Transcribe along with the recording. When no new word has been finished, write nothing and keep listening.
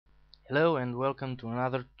Hello and welcome to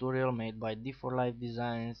another tutorial made by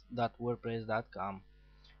d4lifedesigns.wordpress.com.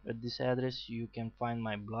 At this address you can find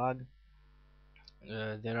my blog.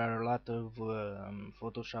 There are a lot of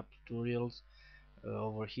Photoshop tutorials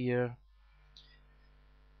over here.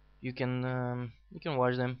 You can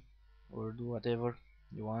watch them or do whatever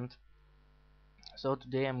you want. So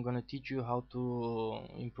today I'm gonna teach you how to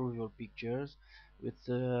improve your pictures with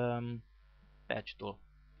patch tool.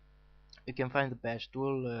 You can find the patch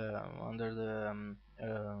tool under the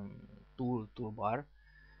toolbar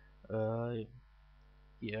uh,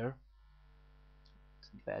 here.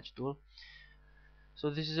 The patch tool.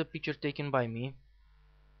 So this is a picture taken by me,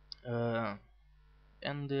 uh,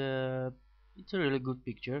 and it's a really good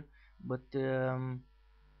picture, but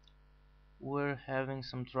we're having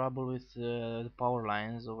some trouble with the power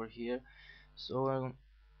lines over here. So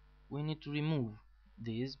we need to remove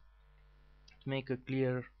these to make a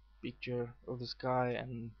clear picture of the sky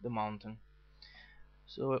and the mountain.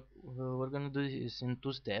 So we're gonna do this in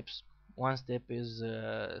two steps. One step is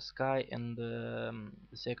sky, and the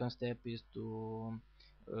second step is to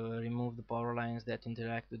remove the power lines that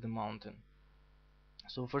interact with the mountain.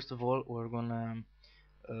 So first of all, we're gonna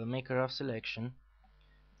make a rough selection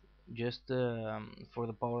just for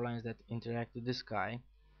the power lines that interact with the sky,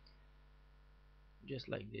 just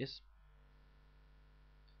like this.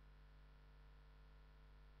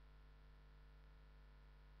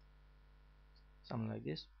 Something like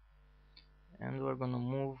this. And we're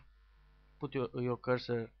gonna put your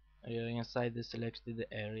cursor inside the selected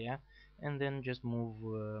area, and then just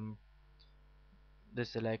move the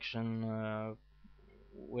selection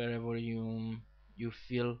wherever you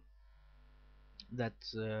feel that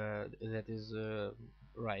is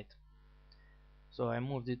right. So I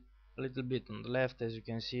moved it a little bit on the left, as you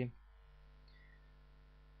can see,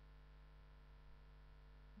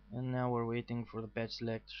 and now we're waiting for the patch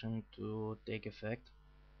selection to take effect.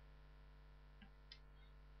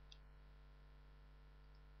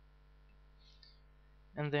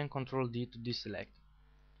 And then Control D to deselect.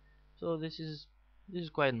 So this is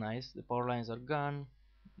quite nice. The power lines are gone,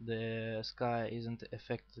 the sky isn't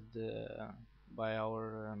affected by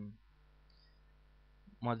our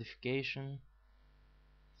modification.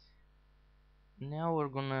 Now we're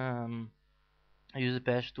gonna use the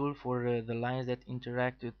patch tool for the lines that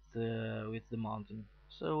interact with the mountain.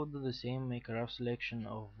 So we'll do the same, make a rough selection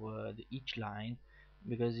of each line,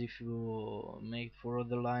 because if you make four of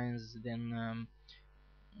the lines, then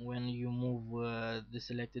when you move the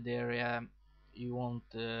selected area you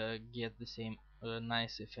won't get the same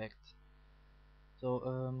nice effect.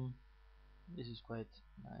 So this is quite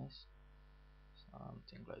nice,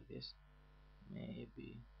 something like this,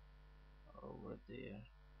 maybe over there,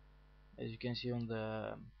 as you can see on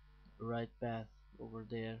the right path over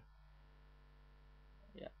there.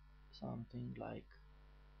 Yeah, something like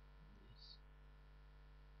this.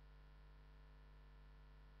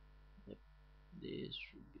 Yep, this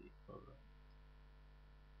should be alright.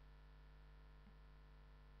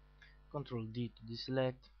 Control D to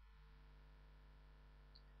deselect,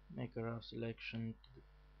 make a rough selection to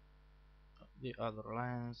the other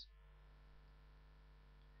lines,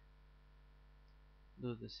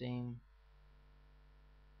 do the same,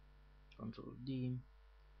 Control D.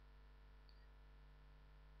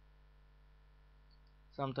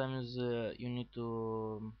 Sometimes you need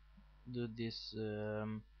to do this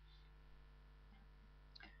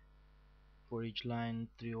for each line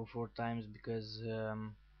 3 or 4 times, because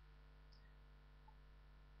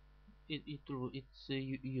it's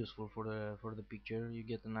useful for the picture. You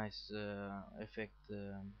get a nice effect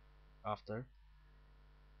after.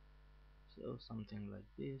 So something like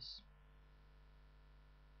this,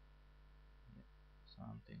 yeah,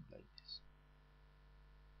 something like this.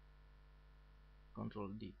 Control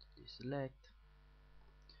D to deselect.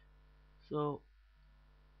 So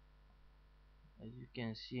as you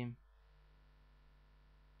can see,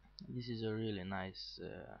 this is a really nice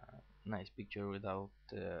picture without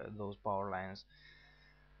those power lines.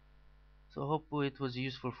 So hope it was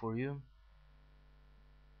useful for you.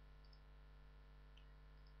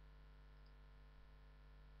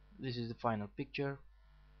 This is the final picture,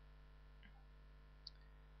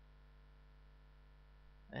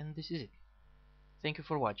 and this is it. Thank you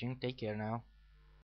for watching. Take care now.